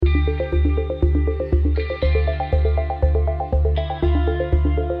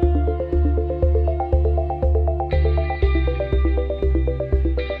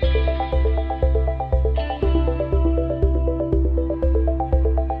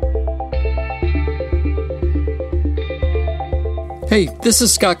Hey, this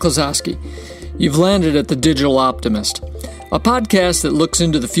is Scott Klosowski. You've landed at The Digital Optimist, a podcast that looks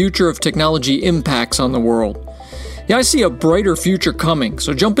into the future of technology impacts on the world. Yeah, I see a brighter future coming,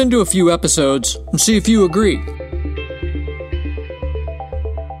 so jump into a few episodes and see if you agree.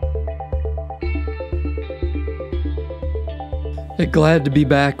 Hey, glad to be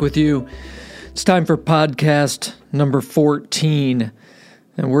back with you. It's time for podcast number 14.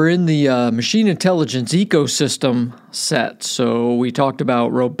 And we're in the machine intelligence ecosystem set. So we talked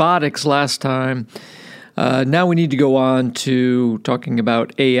about robotics last time. Now we need to go on to talking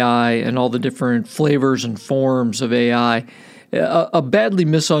about AI and all the different flavors and forms of AI. A badly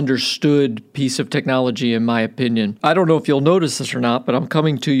misunderstood piece of technology, in my opinion. I don't know if you'll notice this or not, but I'm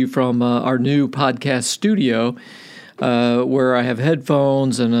coming to you from our new podcast studio, where I have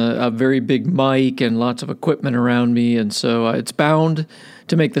headphones and a very big mic and lots of equipment around me. And so it's bound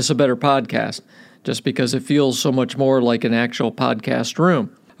to make this a better podcast, just because it feels so much more like an actual podcast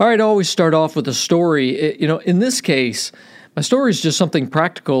room. All right, I always start off with a story. In this case, my story is just something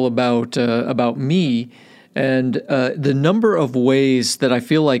practical about me and the number of ways that I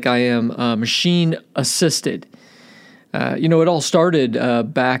feel like I am machine assisted. It all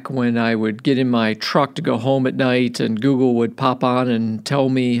started back when I would get in my truck to go home at night and Google would pop on and tell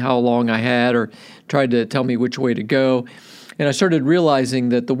me how long I had or try to tell me which way to go. And I started realizing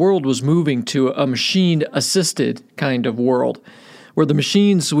that the world was moving to a machine-assisted kind of world, where the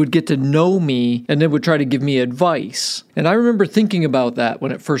machines would get to know me and then would try to give me advice. And I remember thinking about that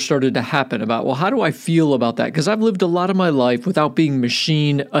when it first started to happen, about, well, how do I feel about that? Because I've lived a lot of my life without being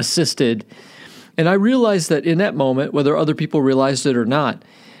machine-assisted. And I realized that in that moment, whether other people realized it or not,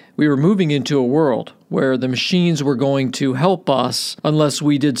 we were moving into a world where the machines were going to help us unless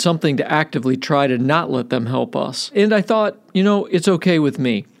we did something to actively try to not let them help us. And I thought, it's okay with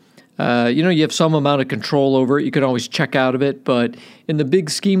me. You have some amount of control over it. You can always check out of it. But in the big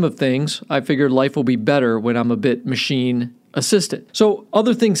scheme of things, I figured life will be better when I'm a bit machine assisted. So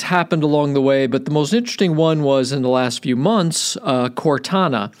other things happened along the way, but the most interesting one was in the last few months,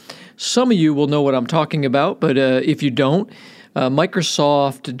 Cortana. Some of you will know what I'm talking about, but if you don't,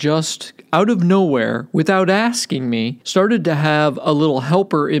 Microsoft just out of nowhere, without asking me, started to have a little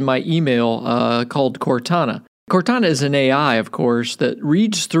helper in my email called Cortana. Cortana is an AI, of course, that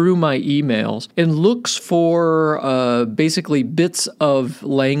reads through my emails and looks for basically bits of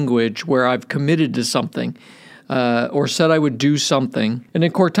language where I've committed to something or said I would do something. And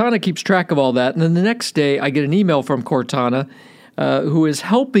then Cortana keeps track of all that. And then the next day, I get an email from Cortana who is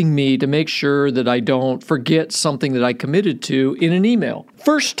helping me to make sure that I don't forget something that I committed to in an email.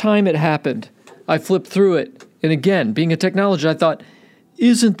 First time it happened, I flipped through it. And again, being a technologist, I thought,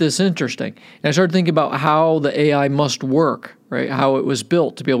 isn't this interesting? And I started thinking about how the AI must work, right? How it was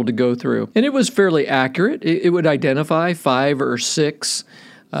built to be able to go through. And it was fairly accurate. It would identify 5 or 6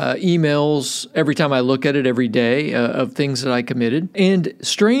 emails every time I look at it every day of things that I committed. And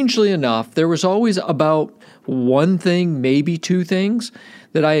strangely enough, there was always about one thing, maybe 2 things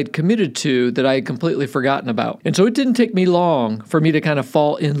that I had committed to that I had completely forgotten about. And so it didn't take me long for me to kind of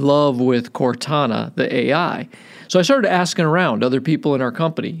fall in love with Cortana, the AI. So I started asking around other people in our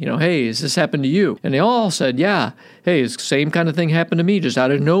company, hey, has this happened to you? And they all said, yeah, hey, the same kind of thing happened to me just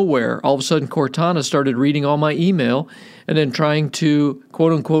out of nowhere. All of a sudden, Cortana started reading all my email and then trying to,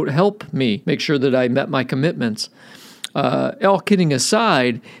 quote unquote, help me make sure that I met my commitments. All kidding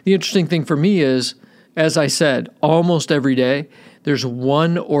aside, the interesting thing for me is, as I said, almost every day, there's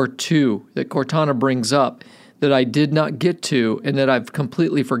 1 or 2 that Cortana brings up that I did not get to and that I've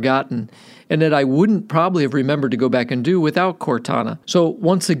completely forgotten and that I wouldn't probably have remembered to go back and do without Cortana. So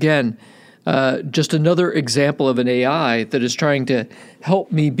once again, just another example of an AI that is trying to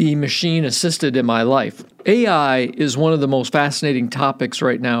help me be machine assisted in my life. AI is one of the most fascinating topics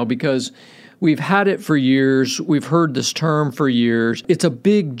right now because we've had it for years. We've heard this term for years. It's a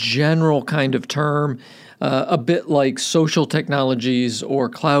big general kind of term, a bit like social technologies or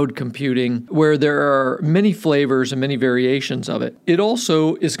cloud computing, where there are many flavors and many variations of it. It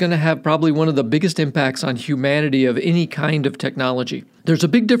also is going to have probably one of the biggest impacts on humanity of any kind of technology. There's a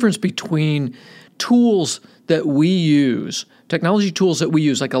big difference between tools that we use, technology tools that we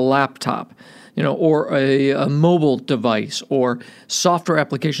use, like a laptop, or a mobile device, or software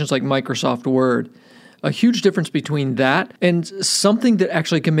applications like Microsoft Word. A huge difference between that and something that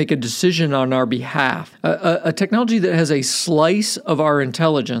actually can make a decision on our behalf. A technology that has a slice of our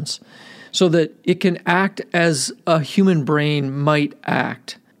intelligence so that it can act as a human brain might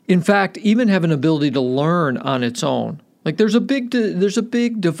act. In fact, even have an ability to learn on its own. Like there's a big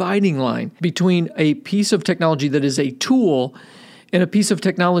dividing line between a piece of technology that is a tool and a piece of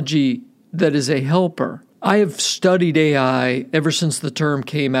technology that is a helper. I have studied AI ever since the term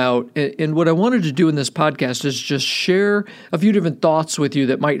came out, and what I wanted to do in this podcast is just share a few different thoughts with you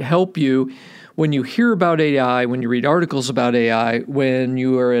that might help you when you hear about AI, when you read articles about AI, when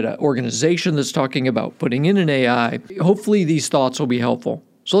you are at an organization that's talking about putting in an AI. Hopefully these thoughts will be helpful.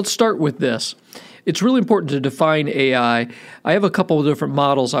 So let's start with this. It's really important to define AI. I have a couple of different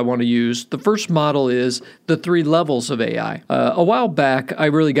models I want to use. The first model is the 3 levels of AI. A while back, I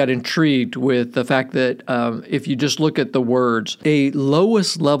really got intrigued with the fact that if you just look at the words, a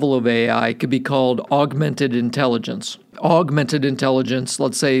lowest level of AI could be called augmented intelligence. Augmented intelligence,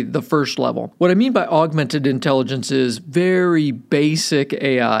 let's say the first level. What I mean by augmented intelligence is very basic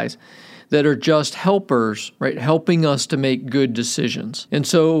AIs that are just helpers, right? Helping us to make good decisions. And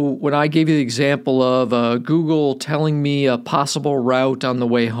so when I gave you the example of Google telling me a possible route on the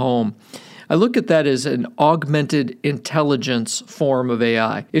way home, I look at that as an augmented intelligence form of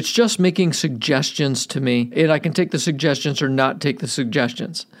AI. It's just making suggestions to me, and I can take the suggestions or not take the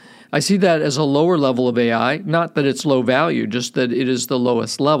suggestions. I see that as a lower level of AI, not that it's low value, just that it is the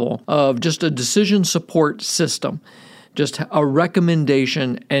lowest level of just a decision support system. Just a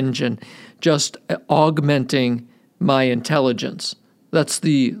recommendation engine, just augmenting my intelligence. That's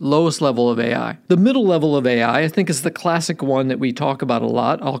the lowest level of AI. The middle level of AI, I think, is the classic one that we talk about a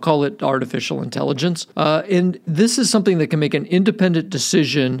lot. I'll call it artificial intelligence. And this is something that can make an independent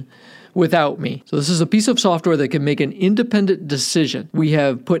decision without me. So this is a piece of software that can make an independent decision. We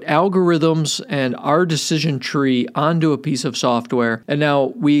have put algorithms and our decision tree onto a piece of software, and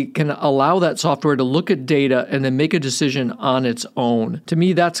now we can allow that software to look at data and then make a decision on its own. To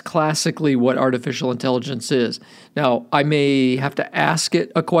me, that's classically what artificial intelligence is. Now, I may have to ask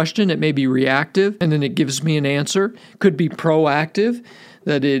it a question. It may be reactive, and then it gives me an answer. Could be proactive,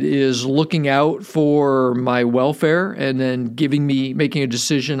 that it is looking out for my welfare and then making a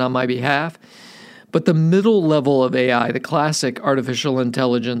decision on my behalf. But the middle level of AI, the classic artificial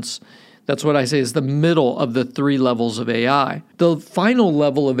intelligence, that's what I say is the middle of the 3 levels of AI. The final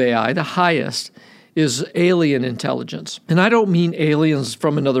level of AI, the highest, is alien intelligence. And I don't mean aliens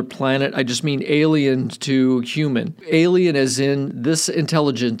from another planet. I just mean alien to human. Alien as in this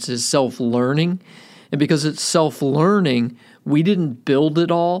intelligence is self-learning. And because it's self-learning, we didn't build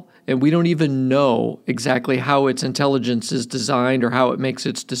it all, and we don't even know exactly how its intelligence is designed or how it makes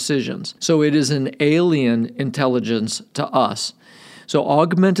its decisions. So it is an alien intelligence to us. So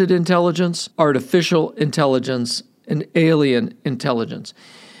augmented intelligence, artificial intelligence, and alien intelligence.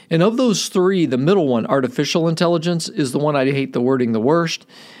 And of those 3, the middle one, artificial intelligence, is the one I hate the wording the worst.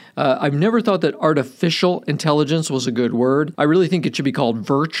 I've never thought that artificial intelligence was a good word. I really think it should be called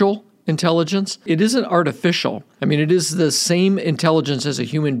virtual intelligence. It isn't artificial. I mean, it is the same intelligence as a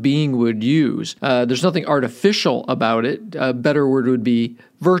human being would use. There's nothing artificial about it. A better word would be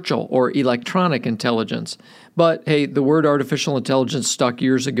virtual or electronic intelligence. But hey, the word artificial intelligence stuck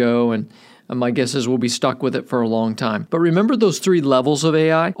years ago, and my guess is we'll be stuck with it for a long time. But remember those 3 levels of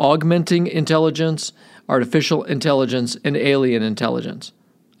AI: augmenting intelligence, artificial intelligence, and alien intelligence.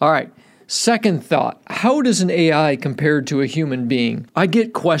 All right. Second thought, how does an AI compare to a human being? I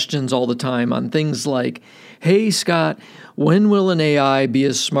get questions all the time on things like, hey, Scott, when will an AI be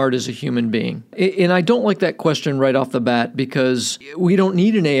as smart as a human being? And I don't like that question right off the bat because we don't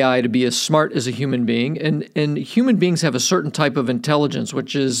need an AI to be as smart as a human being. And human beings have a certain type of intelligence,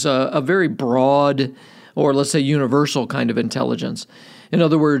 which is a very broad or let's say universal kind of intelligence. In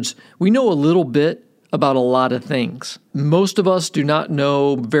other words, we know a little bit about a lot of things. Most of us do not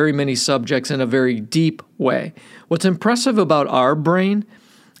know very many subjects in a very deep way. What's impressive about our brain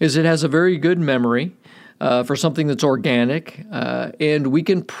is it has a very good memory for something that's organic, and we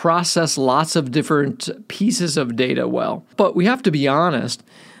can process lots of different pieces of data well. But we have to be honest,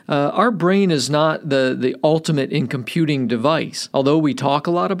 our brain is not the ultimate in computing device. Although we talk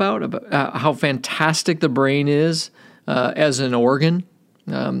a lot about how fantastic the brain is as an organ,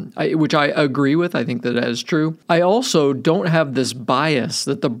 which I agree with. I think that is true. I also don't have this bias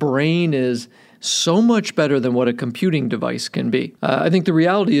that the brain is so much better than what a computing device can be. I think the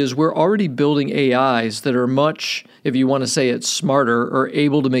reality is we're already building AIs that are much, if you want to say it, smarter or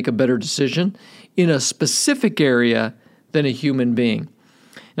able to make a better decision in a specific area than a human being.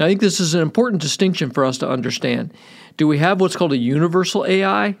 And I think this is an important distinction for us to understand. Do we have what's called a universal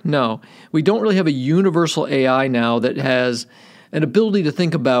AI? No. We don't really have a universal AI now that has an ability to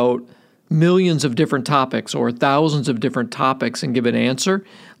think about millions of different topics or thousands of different topics and give an answer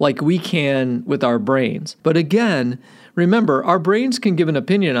like we can with our brains. But again, remember, our brains can give an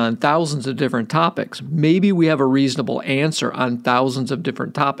opinion on thousands of different topics. Maybe we have a reasonable answer on thousands of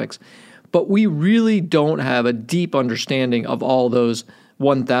different topics, but we really don't have a deep understanding of all those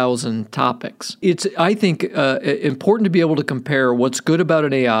 1,000 topics. It's, I think, important to be able to compare what's good about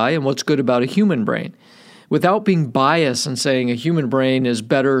an AI and what's good about a human brain without being biased and saying a human brain is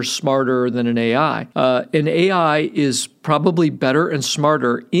better, smarter than an AI. An AI is probably better and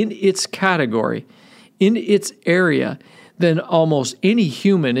smarter in its category, in its area, than almost any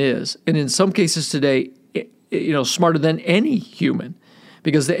human is. And in some cases today, smarter than any human,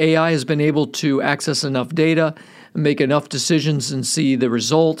 because the AI has been able to access enough data, make enough decisions and see the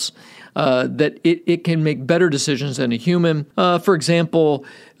results that it can make better decisions than a human. For example,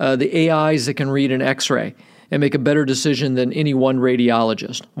 the AIs that can read an X-ray and make a better decision than any one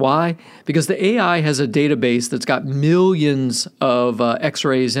radiologist. Why? Because the AI has a database that's got millions of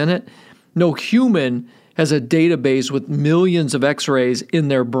X-rays in it. No human has a database with millions of X-rays in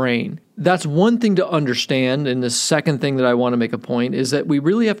their brain. That's one thing to understand, and the second thing that I want to make a point is that we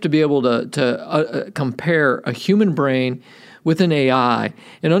really have to be able to compare a human brain with an AI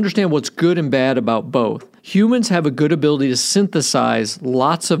and understand what's good and bad about both. Humans have a good ability to synthesize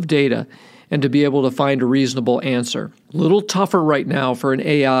lots of data and to be able to find a reasonable answer. A little tougher right now for an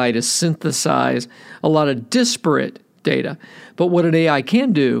AI to synthesize a lot of disparate data, but what an AI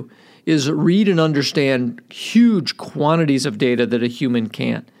can do is read and understand huge quantities of data that a human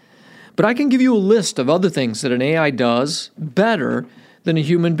can't. But I can give you a list of other things that an AI does better than a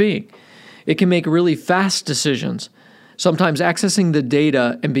human being. It can make really fast decisions, sometimes accessing the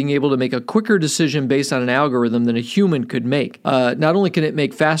data and being able to make a quicker decision based on an algorithm than a human could make. Not only can it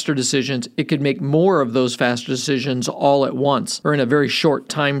make faster decisions, it could make more of those faster decisions all at once or in a very short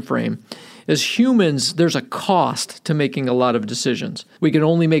time frame. As humans, there's a cost to making a lot of decisions. We can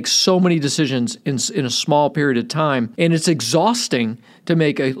only make so many decisions in a small period of time, and it's exhausting to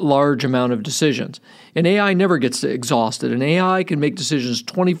make a large amount of decisions. An AI never gets exhausted. An AI can make decisions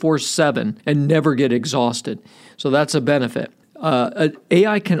 24/7 and never get exhausted. So that's a benefit.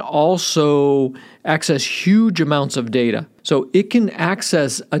 AI can also access huge amounts of data. So it can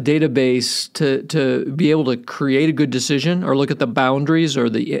access a database to be able to create a good decision or look at the boundaries or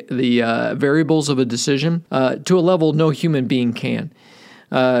the variables of a decision to a level no human being can.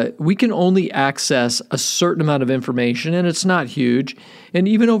 We can only access a certain amount of information, and it's not huge. And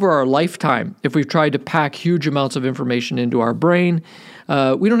even over our lifetime, if we've tried to pack huge amounts of information into our brain,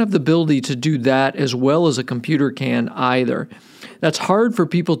 we don't have the ability to do that as well as a computer can either. That's hard for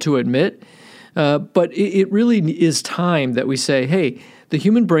people to admit, but it really is time that we say, hey, the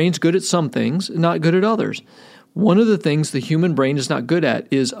human brain's good at some things, not good at others. One of the things the human brain is not good at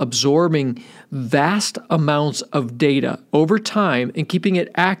is absorbing vast amounts of data over time and keeping it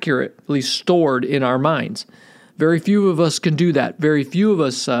accurately stored in our minds. Very few of us can do that. Very few of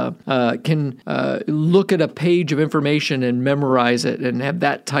us can look at a page of information and memorize it and have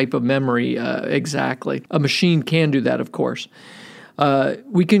that type of memory exactly. A machine can do that, of course.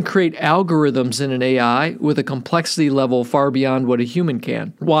 We can create algorithms in an AI with a complexity level far beyond what a human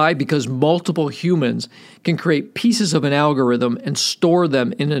can. Why? Because multiple humans can create pieces of an algorithm and store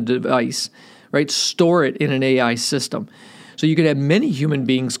them in a device, right? Store it in an AI system. So you can have many human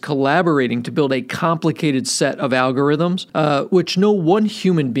beings collaborating to build a complicated set of algorithms, which no one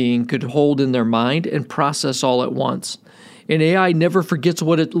human being could hold in their mind and process all at once. An AI never forgets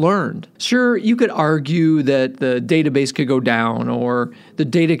what it learned. Sure, you could argue that the database could go down or the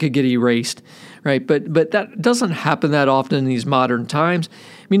data could get erased, right? But that doesn't happen that often in these modern times.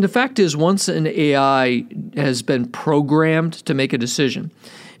 I mean, the fact is, once an AI has been programmed to make a decision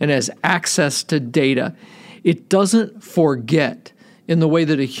and has access to data, it doesn't forget in the way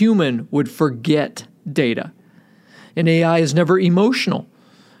that a human would forget data. An AI is never emotional.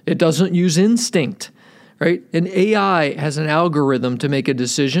 It doesn't use instinct. Right? An AI has an algorithm to make a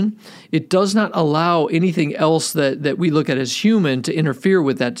decision. It does not allow anything else that we look at as human to interfere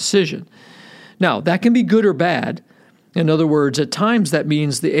with that decision. Now, that can be good or bad. In other words, at times that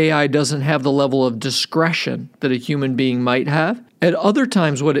means the AI doesn't have the level of discretion that a human being might have. At other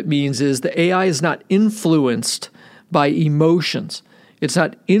times, what it means is the AI is not influenced by emotions. It's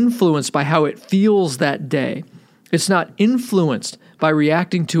not influenced by how it feels that day. It's not influenced by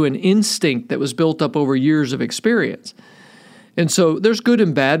reacting to an instinct that was built up over years of experience. And so there's good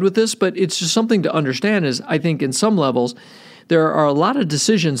and bad with this, but it's just something to understand is I think in some levels, there are a lot of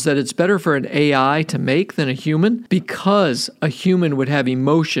decisions that it's better for an AI to make than a human because a human would have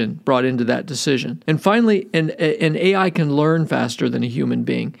emotion brought into that decision. And finally, an AI can learn faster than a human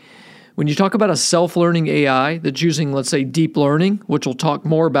being. When you talk about a self-learning AI that's using, let's say, deep learning, which we'll talk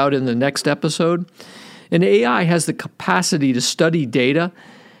more about in the next episode, an AI has the capacity to study data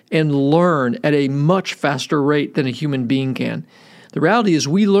and learn at a much faster rate than a human being can. The reality is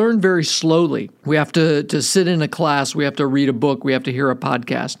we learn very slowly. We have to sit in a class, we have to read a book, we have to hear a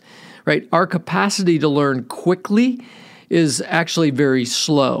podcast, right? Our capacity to learn quickly is actually very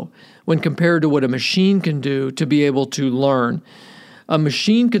slow when compared to what a machine can do to be able to learn. A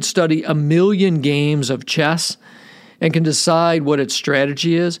machine could study 1 million games of chess and can decide what its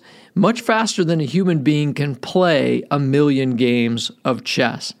strategy is much faster than a human being can play 1 million games of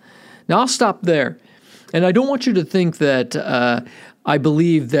chess. Now, I'll stop there. And I don't want you to think that I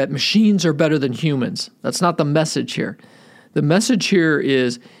believe that machines are better than humans. That's not the message here. The message here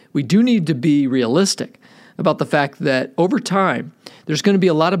is we do need to be realistic about the fact that over time, there's going to be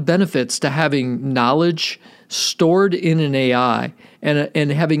a lot of benefits to having knowledge stored in an AI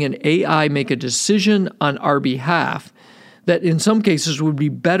and having an AI make a decision on our behalf that in some cases would be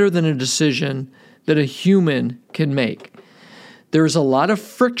better than a decision that a human can make. There's a lot of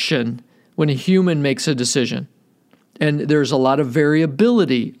friction when a human makes a decision, and there's a lot of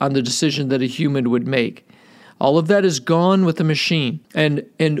variability on the decision that a human would make. All of that is gone with the machine. And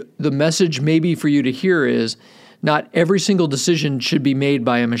the message maybe for you to hear is not every single decision should be made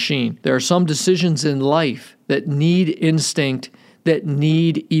by a machine. There are some decisions in life that need instinct, that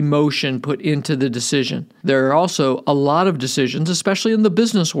need emotion put into the decision. There are also a lot of decisions, especially in the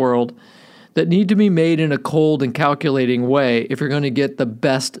business world, that need to be made in a cold and calculating way if you're going to get the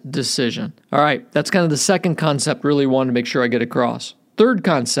best decision. All right, that's kind of the second concept really wanted to make sure I get across. Third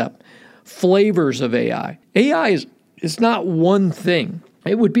concept, flavors of AI. AI is not one thing.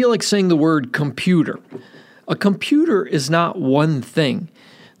 It would be like saying the word computer. A computer is not one thing.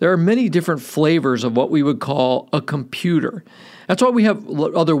 There are many different flavors of what we would call a computer. That's why we have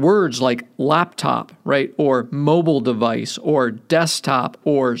other words like laptop, right? Or mobile device, or desktop,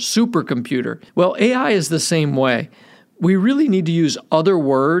 or supercomputer. Well, AI is the same way. We really need to use other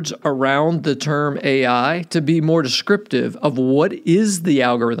words around the term AI to be more descriptive of what is the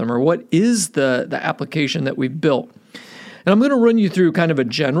algorithm or what is the application that we've built. And I'm going to run you through kind of a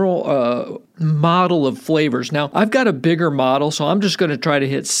general model of flavors. Now, I've got a bigger model, so I'm just going to try to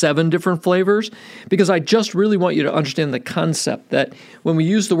hit 7 different flavors because I just really want you to understand the concept that when we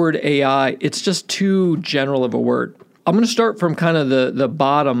use the word AI, it's just too general of a word. I'm going to start from kind of the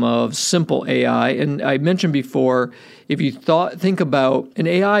bottom of simple AI. And I mentioned before, if you think about an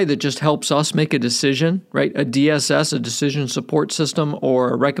AI that just helps us make a decision, right? A DSS, a decision support system,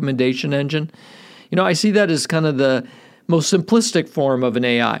 or a recommendation engine. I see that as kind of the most simplistic form of an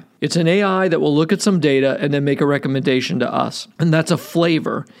AI. It's an AI that will look at some data and then make a recommendation to us. And that's a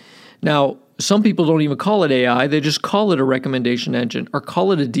flavor. Now, some people don't even call it AI. They just call it a recommendation engine or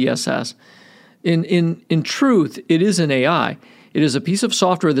call it a DSS. In truth, it is an AI. It is a piece of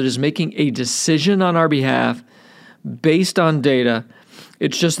software that is making a decision on our behalf based on data.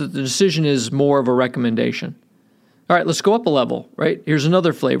 It's just that the decision is more of a recommendation. All right, let's go up a level, right? Here's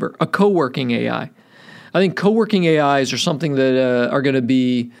another flavor, a co-working AI. I think co-working AIs are something that are going to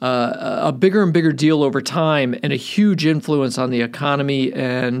be a bigger and bigger deal over time and a huge influence on the economy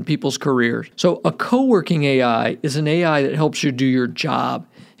and people's careers. So a co-working AI is an AI that helps you do your job,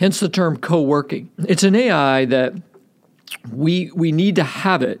 hence the term co-working. It's an AI that we need to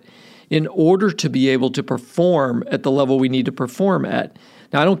have it in order to be able to perform at the level we need to perform at.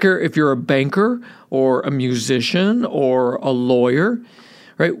 Now, I don't care if you're a banker or a musician or a lawyer,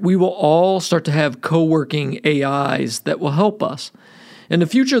 right? We will all start to have co-working AIs that will help us. And the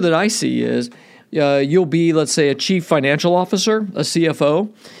future that I see is you'll be, let's say, a chief financial officer, a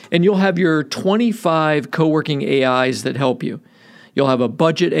CFO, and you'll have your 25 co-working AIs that help you. You'll have a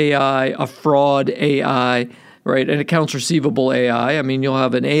budget AI, a fraud AI, right? An accounts receivable AI. I mean, you'll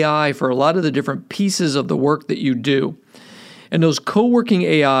have an AI for a lot of the different pieces of the work that you do. And those co-working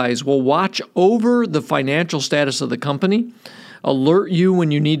AIs will watch over the financial status of the company, alert you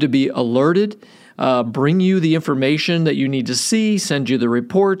when you need to be alerted, bring you the information that you need to see, send you the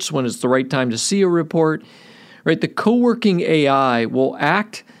reports when it's the right time to see a report. Right? The co-working AI will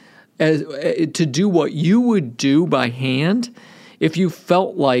act to do what you would do by hand if you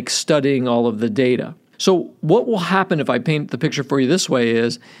felt like studying all of the data. So what will happen if I paint the picture for you this way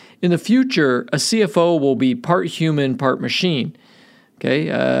is, in the future, a CFO will be part human, part machine.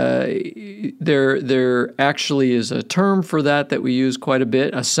 Okay, there actually is a term for that we use quite a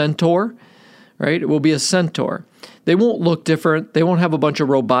bit, a centaur, right? It will be a centaur. They won't look different. They won't have a bunch of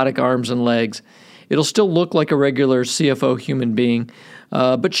robotic arms and legs. It'll still look like a regular CFO human being,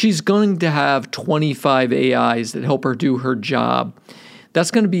 but she's going to have 25 AIs that help her do her job. That's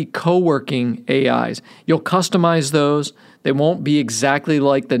going to be co-working AIs. You'll customize those. They won't be exactly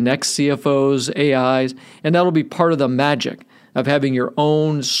like the next CFO's AIs, and that'll be part of the magic of having your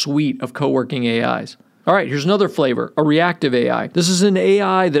own suite of co-working AIs. All right, here's another flavor, a reactive AI. This is an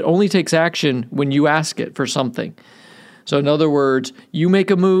AI that only takes action when you ask it for something. So in other words, you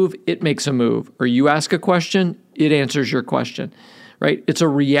make a move, it makes a move. Or you ask a question, it answers your question, right? It's a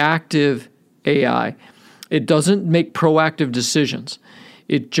reactive AI. It doesn't make proactive decisions.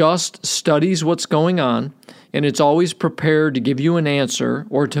 It just studies what's going on, and it's always prepared to give you an answer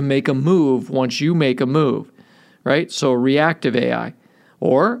or to make a move once you make a move, right? So a reactive AI.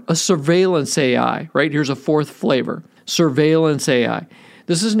 Or a surveillance AI, right? Here's a fourth flavor, surveillance AI.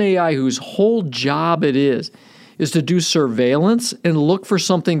 This is an AI whose whole job it is to do surveillance and look for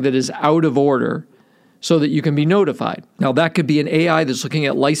something that is out of order so that you can be notified. Now, that could be an AI that's looking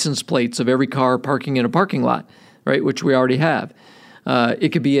at license plates of every car parking in a parking lot, right, which we already have. It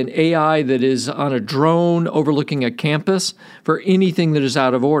could be an AI that is on a drone overlooking a campus for anything that is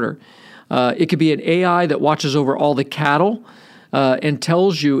out of order. It could be an AI that watches over all the cattle and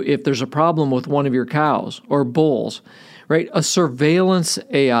tells you if there's a problem with one of your cows or bulls, right? A surveillance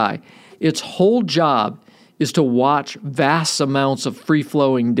AI. Its whole job is to watch vast amounts of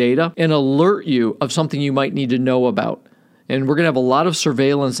free-flowing data and alert you of something you might need to know about. And we're going to have a lot of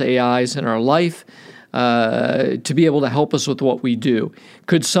surveillance AIs in our life to be able to help us with what we do.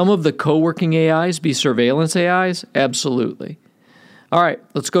 Could some of the co-working AIs be surveillance AIs? Absolutely. All right,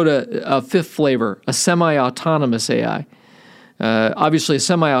 let's go to a fifth flavor, a semi-autonomous AI. Obviously,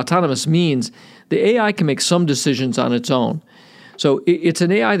 semi-autonomous means the AI can make some decisions on its own. So it's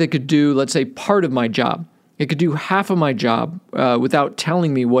an AI that could do, let's say, part of my job. It could do half of my job without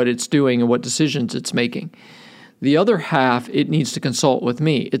telling me what it's doing and what decisions it's making. The other half, it needs to consult with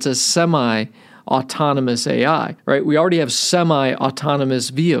me. It's a semi-autonomous AI, right? We already have semi-autonomous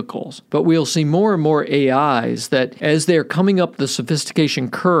vehicles, but we'll see more and more AIs that as they're coming up the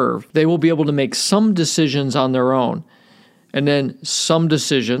sophistication curve, they will be able to make some decisions on their own. And then some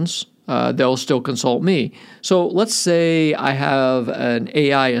decisions, they'll still consult me. So let's say I have an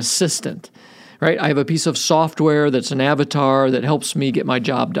AI assistant, right? I have a piece of software that's an avatar that helps me get my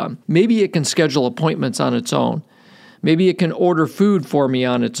job done. Maybe it can schedule appointments on its own. Maybe it can order food for me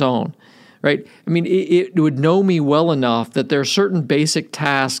on its own, right? I mean, it would know me well enough that there are certain basic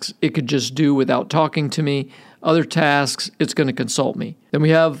tasks it could just do without talking to me. Other tasks, it's going to consult me. Then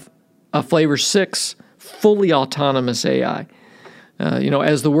we have a flavor 6, fully autonomous AI.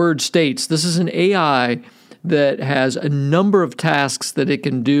 As the word states, this is an AI that has a number of tasks that it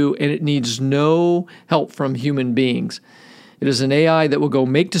can do, and it needs no help from human beings. It is an AI that will go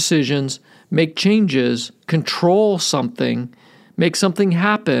make decisions, make changes, control something, make something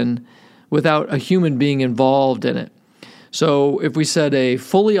happen without a human being involved in it. So if we said a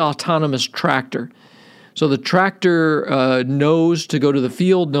fully autonomous tractor, so the tractor knows to go to the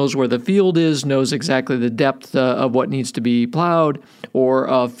field, knows where the field is, knows exactly the depth of what needs to be plowed, or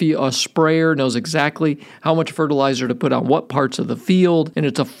a sprayer knows exactly how much fertilizer to put on what parts of the field, and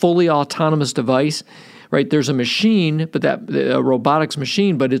it's a fully autonomous device, right? There's a machine, but a robotics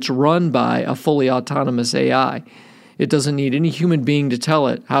machine, but it's run by a fully autonomous AI. It doesn't need any human being to tell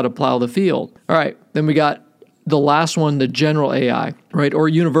it how to plow the field. All right, then we got the last one, the general AI, right, or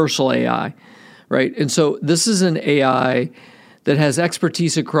universal AI. Right. And so this is an AI that has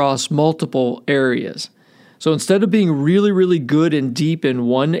expertise across multiple areas. So instead of being really, really good and deep in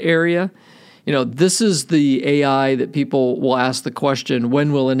one area, this is the AI that people will ask the question,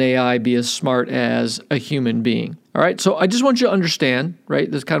 when will an AI be as smart as a human being? All right. So I just want you to understand,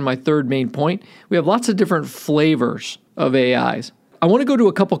 right? This is kind of my third main point. We have lots of different flavors of AIs. I want to go to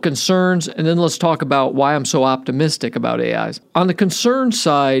a couple concerns, and then let's talk about why I'm so optimistic about AIs. On the concern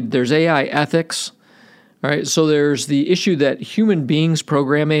side, there's AI ethics. All right, so there's the issue that human beings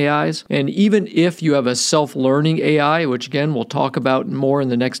program AIs, and even if you have a self-learning AI, which again we'll talk about more in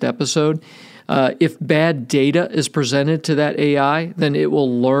the next episode, if bad data is presented to that AI, then it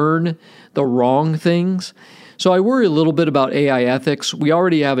will learn the wrong things. So I worry a little bit about AI ethics. We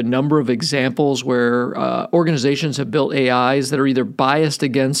already have a number of examples where organizations have built AIs that are either biased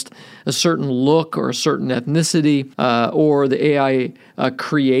against a certain look or a certain ethnicity, or the AI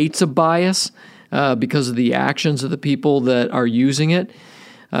creates a bias because of the actions of the people that are using it.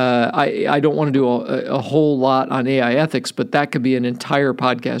 I don't want to do a whole lot on AI ethics, but that could be an entire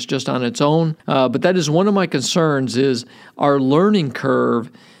podcast just on its own. But that is one of my concerns, is our learning curve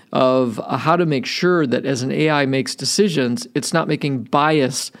of how to make sure that as an AI makes decisions, it's not making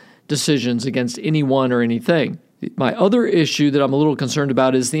biased decisions against anyone or anything. My other issue that I'm a little concerned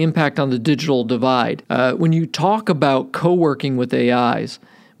about is the impact on the digital divide. When you talk about co-working with AIs,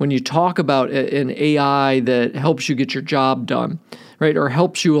 when you talk about an AI that helps you get your job done, right, or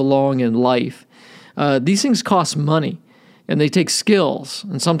helps you along in life, these things cost money, and they take skills,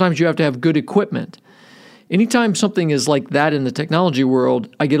 and sometimes you have to have good equipment. Anytime something is like that in the technology world,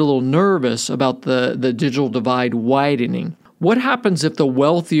 I get a little nervous about the digital divide widening. What happens if the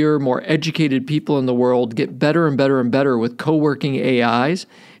wealthier, more educated people in the world get better and better and better with co-working AIs,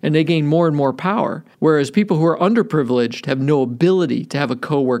 and they gain more and more power, whereas people who are underprivileged have no ability to have a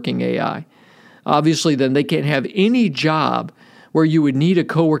co-working AI? Obviously, then they can't have any job where you would need a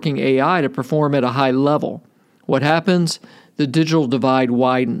co-working AI to perform at a high level. What happens? The digital divide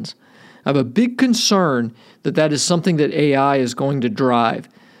widens. I have a big concern that that is something that AI is going to drive.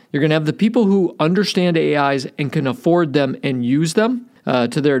 You're going to have the people who understand AIs and can afford them and use them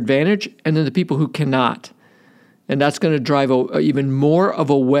to their advantage, and then the people who cannot. And that's going to drive even more of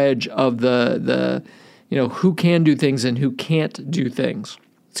a wedge of the who can do things and who can't do things.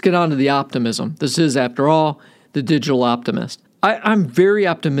 Let's get on to the optimism. This is, after all, the digital optimist. I'm very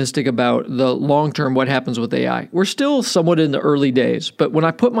optimistic about the long-term what happens with AI. We're still somewhat in the early days, but when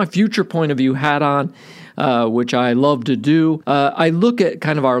I put my future point of view hat on, which I love to do, I look at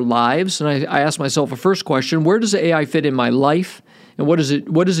kind of our lives, and I ask myself a first question: where does AI fit in my life, and what does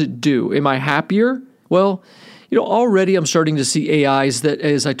it do? Am I happier? Well, already I'm starting to see AIs that,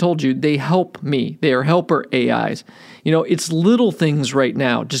 as I told you, they help me. They are helper AIs. It's little things right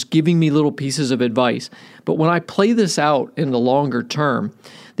now, just giving me little pieces of advice. But when I play this out in the longer term,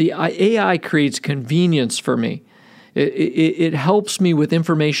 the AI creates convenience for me. It helps me with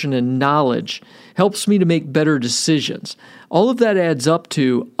information and knowledge, helps me to make better decisions. All of that adds up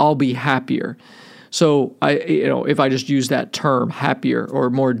to I'll be happier. So if I just use that term, happier or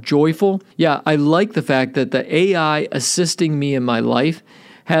more joyful, I like the fact that the AI assisting me in my life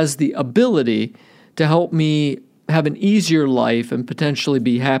has the ability to help me have an easier life and potentially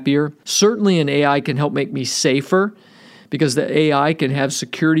be happier. Certainly an AI can help make me safer, because the AI can have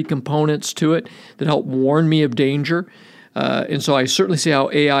security components to it that help warn me of danger. And so I certainly see how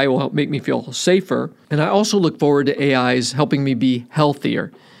AI will help make me feel safer. And I also look forward to AIs helping me be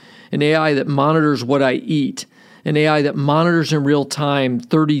healthier. An AI that monitors what I eat, an AI that monitors in real time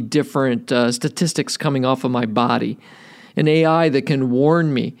 30 different statistics coming off of my body, an AI that can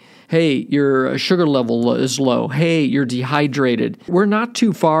warn me, hey, your sugar level is low, hey, you're dehydrated. We're not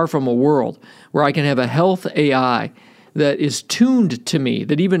too far from a world where I can have a health AI that is tuned to me,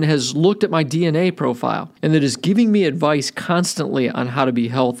 that even has looked at my DNA profile, and that is giving me advice constantly on how to be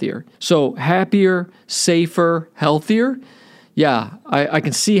healthier. So happier, safer, healthier. I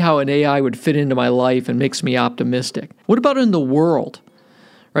can see how an AI would fit into my life and makes me optimistic. What about in the world,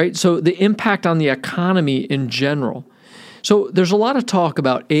 right? So the impact on the economy in general. So there's a lot of talk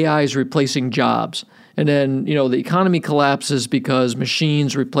about AIs replacing jobs. And then, the economy collapses because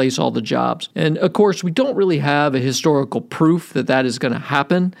machines replace all the jobs. And of course, we don't really have a historical proof that that is going to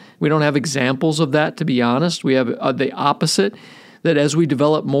happen. We don't have examples of that, to be honest. We have the opposite, that as we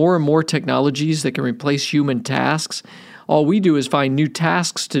develop more and more technologies that can replace human tasks, all we do is find new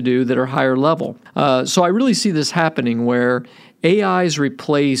tasks to do that are higher level. So I really see this happening where AIs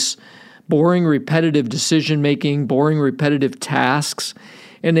replace boring, repetitive decision-making, boring, repetitive tasks,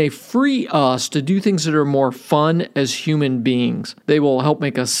 and they free us to do things that are more fun as human beings. They will help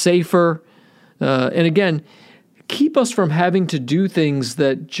make us safer, and again, keep us from having to do things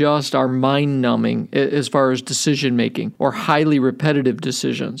that just are mind-numbing as far as decision-making or highly repetitive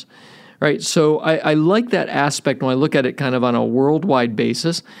decisions. Right, so I like that aspect when I look at it kind of on a worldwide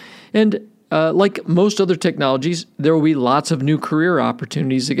basis. And like most other technologies, there will be lots of new career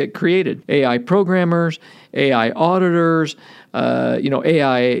opportunities that get created. AI programmers, AI auditors,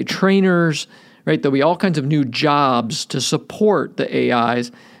 AI trainers, right? There'll be all kinds of new jobs to support the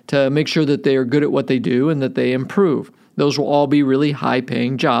AIs to make sure that they are good at what they do and that they improve. Those will all be really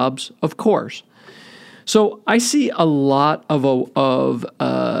high-paying jobs, of course. So I see a lot of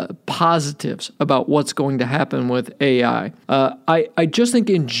positives about what's going to happen with AI. I just think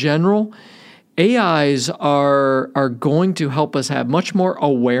in general, AIs are going to help us have much more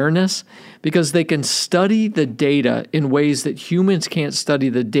awareness because they can study the data in ways that humans can't study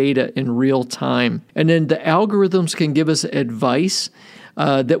the data in real time. And then the algorithms can give us advice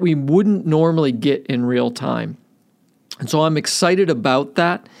that we wouldn't normally get in real time. And so I'm excited about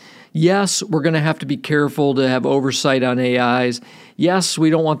that. Yes, we're going to have to be careful to have oversight on AIs. Yes, we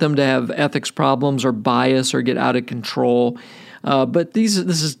don't want them to have ethics problems or bias or get out of control. But this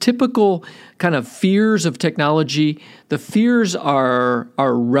is typical kind of fears of technology. The fears are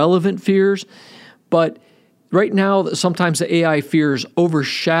relevant fears, but right now sometimes the AI fears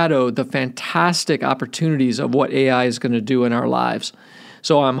overshadow the fantastic opportunities of what AI is going to do in our lives.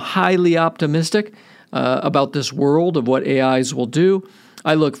 So I'm highly optimistic about this world of what AIs will do.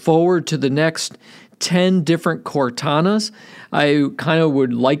 I look forward to the next 10 different Cortanas. I kind of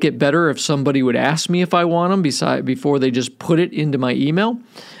would like it better if somebody would ask me if I want them before they just put it into my email.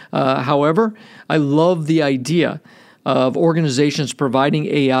 However, I love the idea of organizations providing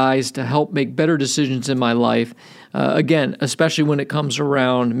AIs to help make better decisions in my life. Again, especially when it comes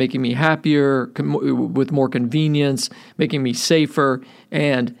around making me happier, with more convenience, making me safer,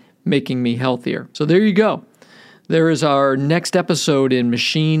 and making me healthier. So there you go. There is our next episode in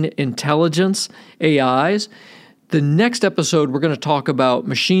machine intelligence, AIs. The next episode, we're going to talk about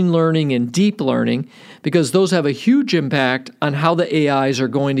machine learning and deep learning because those have a huge impact on how the AIs are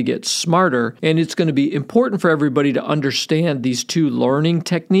going to get smarter. And it's going to be important for everybody to understand these two learning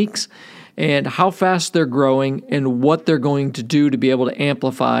techniques and how fast they're growing and what they're going to do to be able to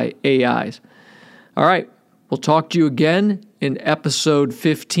amplify AIs. All right, we'll talk to you again in episode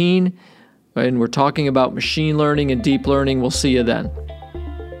 15. And we're talking about machine learning and deep learning. We'll see you then.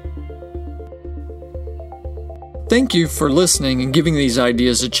 Thank you for listening and giving these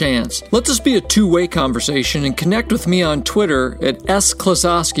ideas a chance. Let this be a two-way conversation and connect with me on Twitter at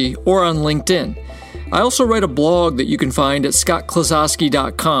 @sklosowski or on LinkedIn. I also write a blog that you can find at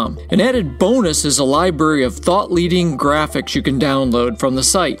scottklosowski.com. An added bonus is a library of thought-leading graphics you can download from the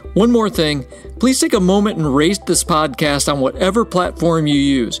site. One more thing, please take a moment and rate this podcast on whatever platform you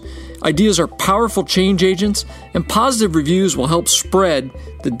use. Ideas are powerful change agents, and positive reviews will help spread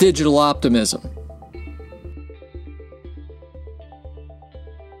the digital optimism.